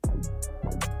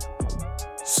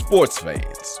Sports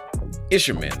fans, it's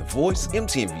your man, the voice,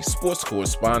 MTV sports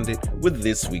correspondent with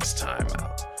this week's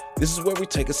Timeout. This is where we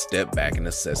take a step back and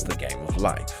assess the game of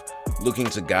life, looking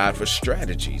to God for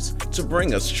strategies to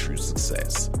bring us true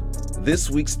success. This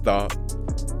week's thought,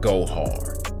 go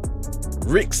hard.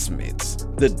 Rick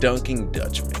Smits, the dunking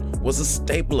Dutchman, was a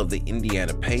staple of the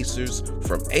Indiana Pacers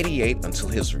from '88 until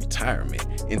his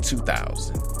retirement in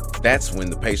 2000. That's when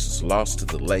the Pacers lost to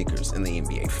the Lakers in the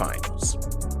NBA Finals.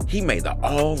 He made the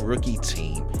all-rookie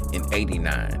team in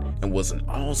 '89 and was an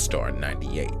all-star in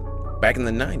 '98. Back in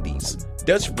the '90s,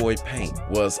 Dutch Boy Paint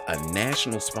was a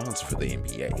national sponsor for the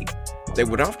NBA. They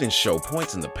would often show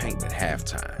points in the paint at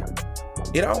halftime.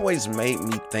 It always made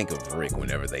me think of Rick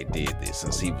whenever they did this,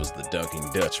 since he was the dunking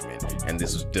Dutchman and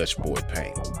this was Dutch Boy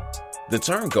Paint. The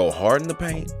term go hard in the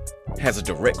paint has a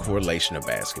direct correlation to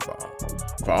basketball.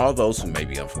 For all those who may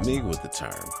be unfamiliar with the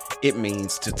term, it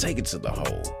means to take it to the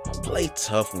hole, play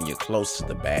tough when you're close to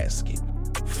the basket,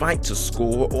 fight to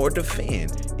score or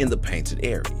defend in the painted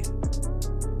area.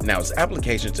 Now, its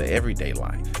application to everyday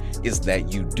life is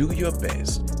that you do your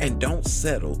best and don't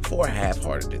settle for a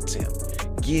half-hearted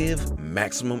attempt. Give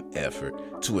maximum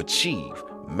effort to achieve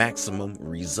maximum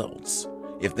results.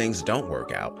 If things don't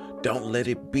work out, don't let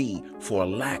it be for a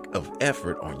lack of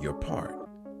effort on your part.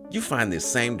 You find this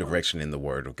same direction in the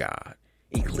Word of God.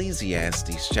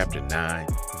 Ecclesiastes chapter 9,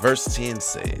 verse 10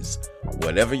 says,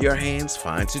 "Whatever your hands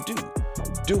find to do,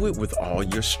 do it with all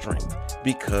your strength,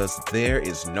 because there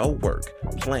is no work,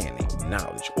 planning,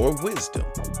 knowledge, or wisdom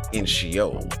in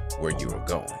Sheol where you are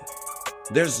going."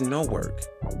 There's no work,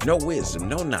 no wisdom,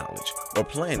 no knowledge, or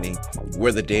planning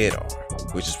where the dead are,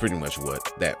 which is pretty much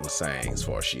what that was saying as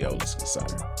far as Sheol is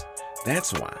concerned.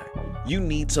 That's why you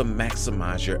need to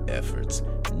maximize your efforts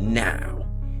now.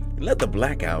 Let the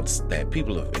blackouts that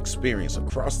people have experienced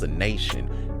across the nation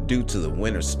due to the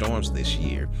winter storms this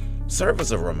year serve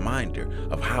as a reminder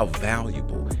of how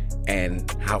valuable and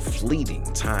how fleeting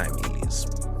time is.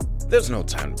 There's no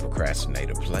time to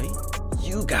procrastinate or play.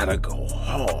 You gotta go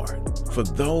hard. For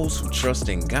those who trust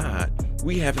in God,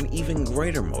 we have an even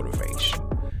greater motivation.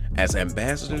 As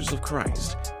ambassadors of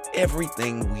Christ,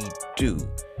 everything we do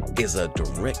is a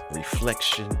direct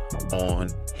reflection on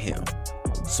Him.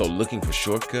 So looking for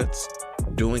shortcuts,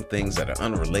 doing things that are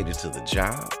unrelated to the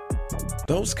job,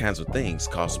 those kinds of things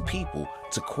cause people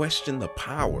to question the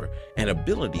power and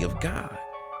ability of God.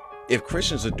 If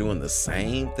Christians are doing the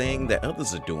same thing that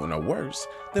others are doing or worse,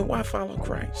 then why follow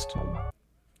Christ?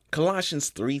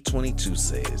 Colossians 3:22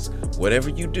 says, "Whatever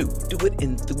you do, do it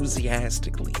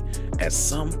enthusiastically, as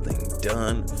something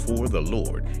done for the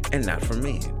Lord and not for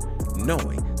men,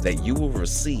 knowing that you will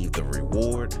receive the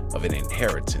reward of an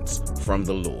inheritance from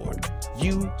the Lord.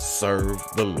 You serve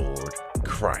the Lord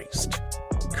Christ."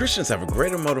 Christians have a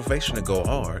greater motivation to go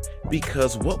hard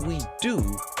because what we do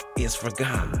is for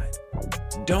God.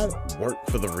 Don't work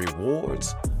for the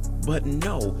rewards, but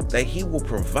know that He will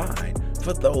provide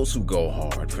for those who go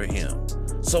hard for Him.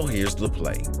 So here's the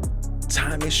play.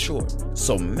 Time is short,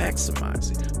 so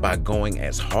maximize it by going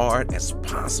as hard as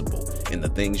possible in the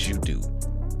things you do.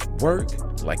 Work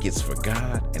like it's for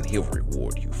God and He'll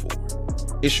reward you for it.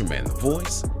 It's your man, the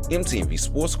voice, MTV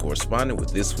sports correspondent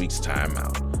with this week's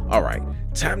Timeout. All right,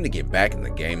 time to get back in the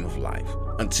game of life.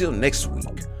 Until next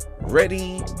week,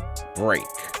 ready, break.